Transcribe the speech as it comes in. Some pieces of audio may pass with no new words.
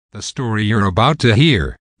The story you're about to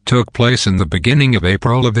hear took place in the beginning of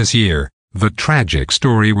April of this year. The tragic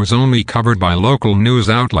story was only covered by local news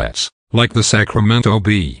outlets, like the Sacramento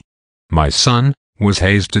Bee. My son was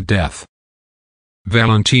hazed to death.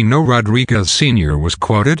 Valentino Rodriguez Sr. was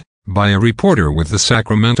quoted by a reporter with the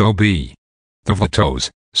Sacramento Bee. The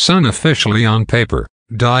Vato's son, officially on paper,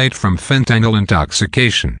 died from fentanyl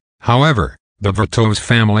intoxication. However, the Vato's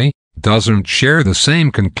family doesn't share the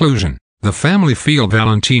same conclusion. The family feel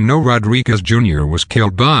Valentino Rodriguez Jr. was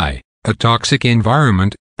killed by a toxic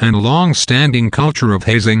environment and long-standing culture of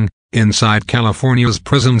hazing inside California's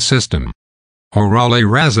prison system. Orale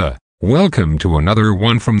Raza, welcome to another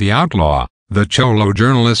one from the outlaw, the Cholo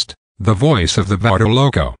journalist, the voice of the Vato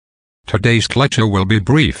Loco. Today's lecture will be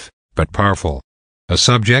brief, but powerful. A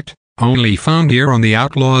subject only found here on the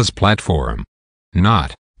Outlaws platform.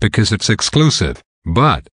 Not because it's exclusive,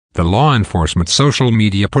 but the law enforcement social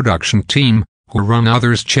media production team, who run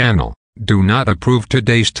others' channel, do not approve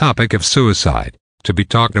today's topic of suicide to be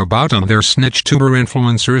talked about on their snitch tuber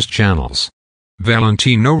influencers' channels.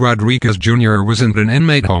 Valentino Rodriguez Jr. wasn't an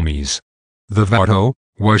inmate, homies. The Vato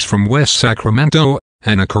was from West Sacramento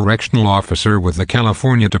and a correctional officer with the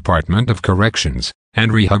California Department of Corrections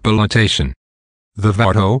and Rehabilitation. The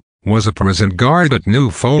Vato was a prison guard at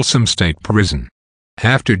New Folsom State Prison.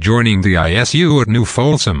 After joining the ISU at New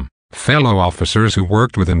Folsom, fellow officers who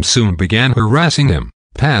worked with him soon began harassing him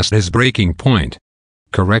past his breaking point.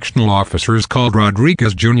 Correctional officers called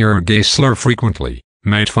Rodriguez Jr. a gay slur frequently,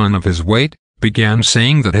 made fun of his weight, began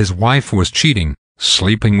saying that his wife was cheating,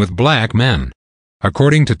 sleeping with black men.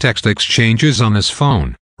 According to text exchanges on his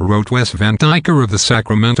phone, wrote Wes Van Dyker of the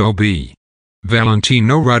Sacramento Bee.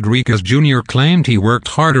 Valentino Rodriguez Jr. claimed he worked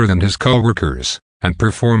harder than his co-workers and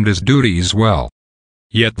performed his duties well.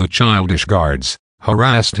 Yet the childish guards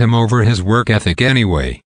harassed him over his work ethic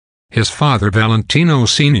anyway. His father, Valentino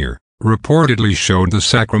Sr., reportedly showed the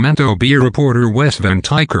Sacramento Bee reporter Wes Van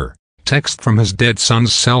Dyker text from his dead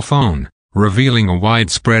son's cell phone, revealing a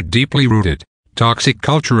widespread, deeply rooted, toxic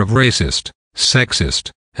culture of racist,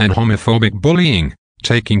 sexist, and homophobic bullying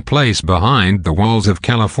taking place behind the walls of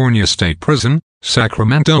California State Prison,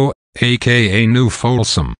 Sacramento, aka New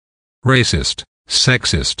Folsom. Racist,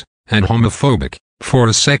 sexist, and homophobic. For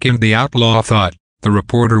a second the outlaw thought the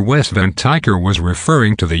reporter Wes Van Dyker was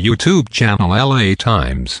referring to the YouTube channel LA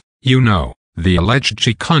Times. You know, the alleged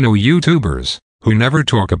Chicano YouTubers, who never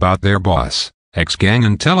talk about their boss, ex-gang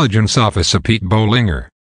intelligence officer Pete Bollinger.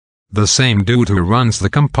 The same dude who runs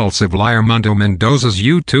the compulsive liar Mundo Mendoza's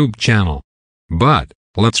YouTube channel. But,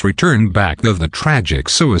 let's return back to the tragic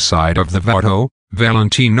suicide of the Vato,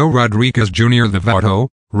 Valentino Rodriguez Jr. The Vato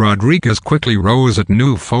Rodriguez quickly rose at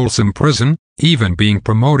New Folsom Prison, even being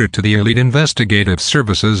promoted to the Elite Investigative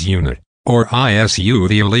Services Unit, or ISU,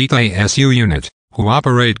 the Elite ASU unit, who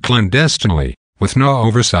operate clandestinely, with no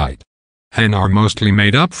oversight, and are mostly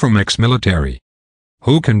made up from ex-military,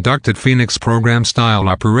 who conducted Phoenix program-style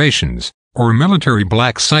operations, or military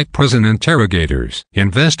black site prison interrogators,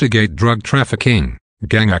 investigate drug trafficking,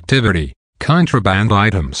 gang activity, contraband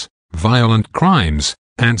items, violent crimes,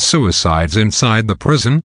 and suicides inside the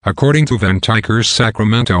prison, according to Van Dyker's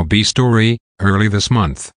Sacramento Bee story, early this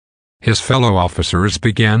month. His fellow officers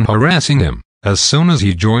began harassing him as soon as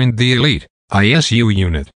he joined the Elite ISU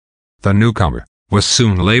unit. The newcomer was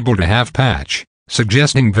soon labeled a half-patch,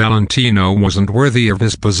 suggesting Valentino wasn't worthy of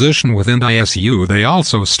his position within ISU. They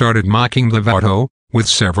also started mocking the Vato with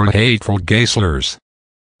several hateful gay slurs.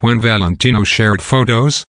 When Valentino shared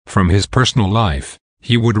photos from his personal life,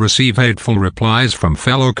 he would receive hateful replies from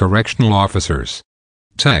fellow correctional officers.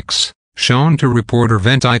 Texts shown to reporter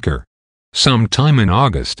Van Dyker sometime in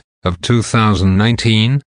August of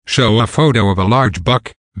 2019 show a photo of a large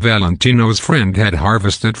buck Valentino's friend had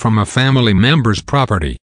harvested from a family member's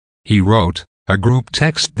property. He wrote a group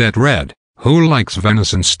text that read, "Who likes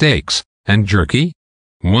venison steaks and jerky?"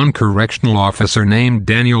 One correctional officer named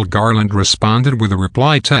Daniel Garland responded with a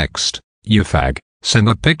reply text, "You fag, send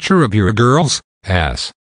a picture of your girl's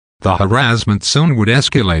ass." The harassment soon would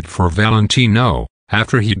escalate for Valentino,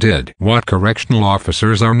 after he did what correctional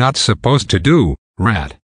officers are not supposed to do,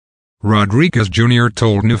 rat. Rodriguez Jr.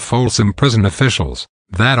 told New Folsom prison officials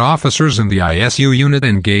that officers in the ISU unit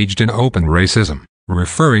engaged in open racism,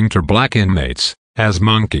 referring to black inmates as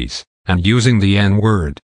monkeys, and using the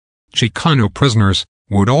N-word. Chicano prisoners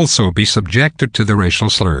would also be subjected to the racial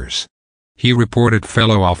slurs. He reported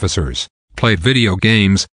fellow officers played video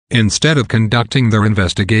games instead of conducting their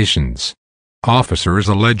investigations. Officers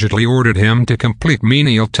allegedly ordered him to complete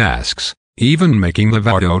menial tasks, even making the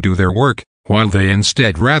Vato do their work, while they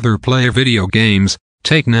instead rather play video games,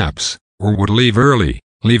 take naps, or would leave early,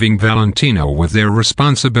 leaving Valentino with their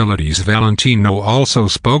responsibilities. Valentino also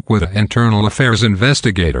spoke with an internal affairs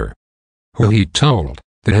investigator, who he told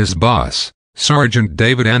that his boss, Sergeant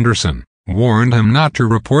David Anderson, warned him not to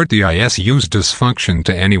report the ISU's dysfunction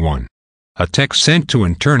to anyone. A text sent to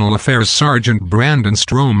Internal Affairs Sergeant Brandon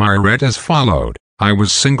Stromeyer read as followed: "I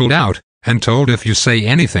was singled out, and told if you say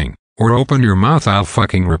anything, or open your mouth, I'll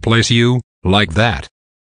fucking replace you, like that."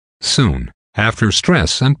 Soon after,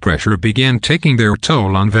 stress and pressure began taking their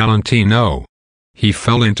toll on Valentino. He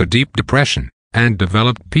fell into deep depression, and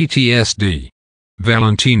developed PTSD.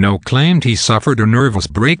 Valentino claimed he suffered a nervous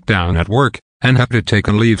breakdown at work, and had to take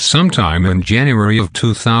a leave sometime in January of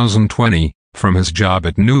 2020, from his job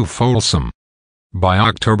at New Folsom. By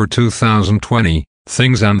October 2020,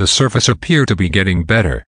 things on the surface appear to be getting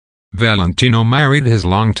better. Valentino married his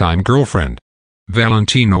longtime girlfriend.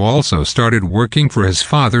 Valentino also started working for his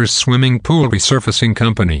father's swimming pool resurfacing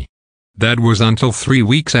company. That was until 3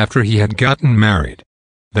 weeks after he had gotten married.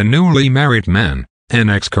 The newly married man, an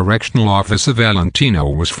ex-correctional officer Valentino,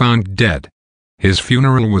 was found dead. His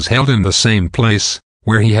funeral was held in the same place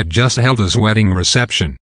where he had just held his wedding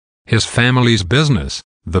reception. His family's business,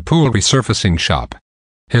 the pool resurfacing shop.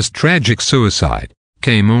 His tragic suicide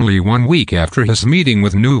came only 1 week after his meeting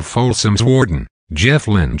with New Folsom's warden, Jeff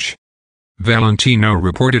Lynch. Valentino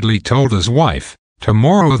reportedly told his wife,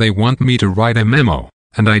 "Tomorrow they want me to write a memo,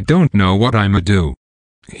 and I don't know what I'ma do."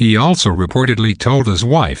 He also reportedly told his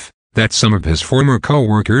wife that some of his former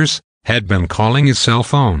co-workers had been calling his cell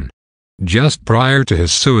phone. Just prior to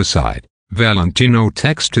his suicide, Valentino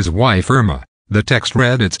texted his wife Irma. The text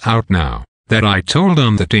read, "It's out now that I told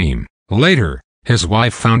on the team." Later, his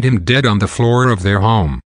wife found him dead on the floor of their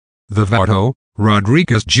home. The Vato,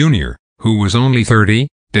 Rodriguez Jr., who was only 30,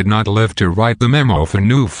 did not live to write the memo for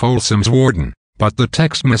New Folsom's warden, but the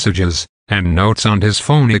text messages and notes on his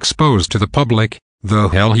phone exposed to the public the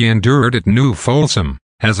hell he endured at New Folsom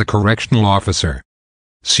as a correctional officer.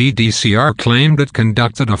 CDCR claimed it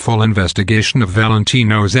conducted a full investigation of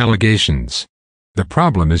Valentino's allegations. The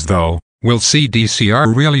problem is, though, will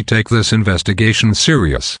CDCR really take this investigation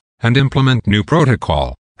serious and implement new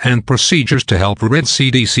protocol and procedures to help rid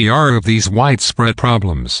CDCR of these widespread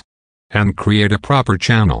problems, and create a proper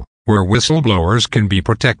channel where whistleblowers can be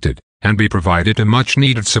protected and be provided a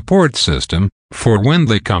much-needed support system for when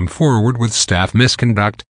they come forward with staff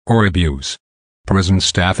misconduct or abuse. Prison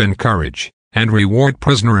staff encourage and reward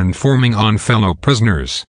prisoner informing on fellow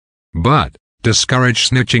prisoners, but discourage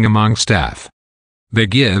snitching among staff. They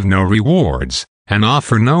give no rewards and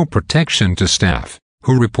offer no protection to staff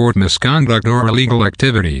who report misconduct or illegal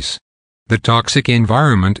activities. The toxic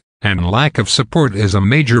environment and lack of support is a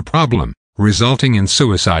major problem, resulting in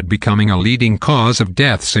suicide becoming a leading cause of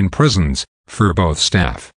deaths in prisons for both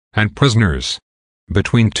staff and prisoners.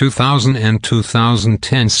 Between 2000 and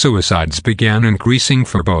 2010, suicides began increasing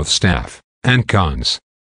for both staff and cons.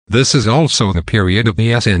 This is also the period of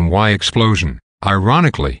the SNY explosion,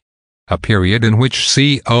 ironically. A period in which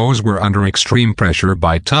COs were under extreme pressure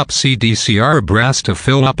by top CDCR brass to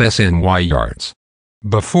fill up SNY yards.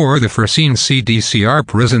 Before the foreseen CDCR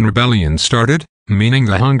prison rebellion started, meaning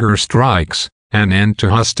the hunger strikes, an end to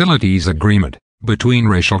hostilities agreement between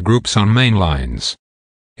racial groups on main lines.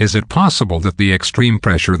 Is it possible that the extreme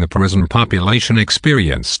pressure the prison population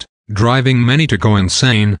experienced, driving many to go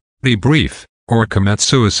insane, debrief, or commit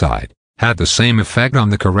suicide, had the same effect on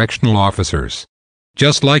the correctional officers?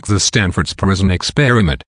 Just like the Stanford's prison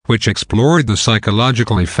experiment, which explored the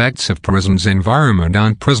psychological effects of prison's environment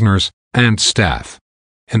on prisoners and staff.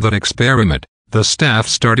 In that experiment, the staff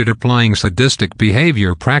started applying sadistic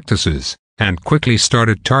behavior practices, and quickly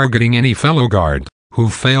started targeting any fellow guard who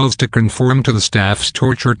fails to conform to the staff's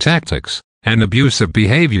torture tactics and abusive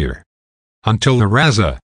behavior. Until the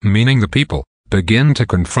RAZA, meaning the people, begin to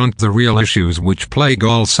confront the real issues which plague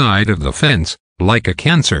all sides of the fence, like a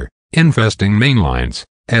cancer infesting mainlines,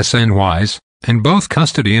 SNYs, and both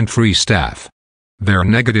custody and free staff. Their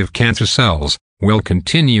negative cancer cells will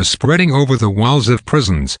continue spreading over the walls of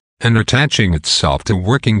prisons and attaching itself to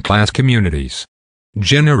working-class communities,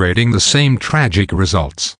 generating the same tragic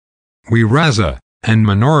results. We RAZA and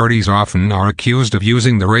minorities often are accused of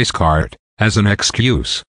using the race card as an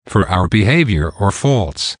excuse for our behavior or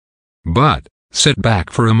faults. But sit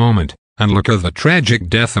back for a moment and look at the tragic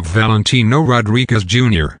death of Valentino Rodriguez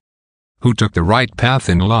Jr., who took the right path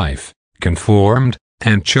in life, conformed,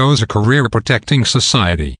 and chose a career protecting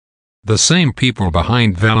society. The same people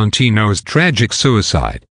behind Valentino's tragic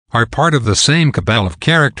suicide are part of the same cabal of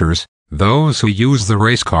characters those who use the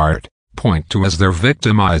race card point to as their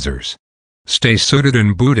victimizers. Stay suited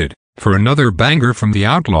and booted for another banger from the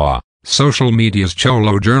outlaw, social media's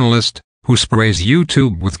cholo journalist, who sprays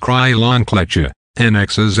YouTube with Krylon Kleche, and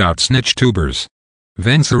X's out snitch tubers.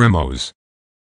 Venceremos.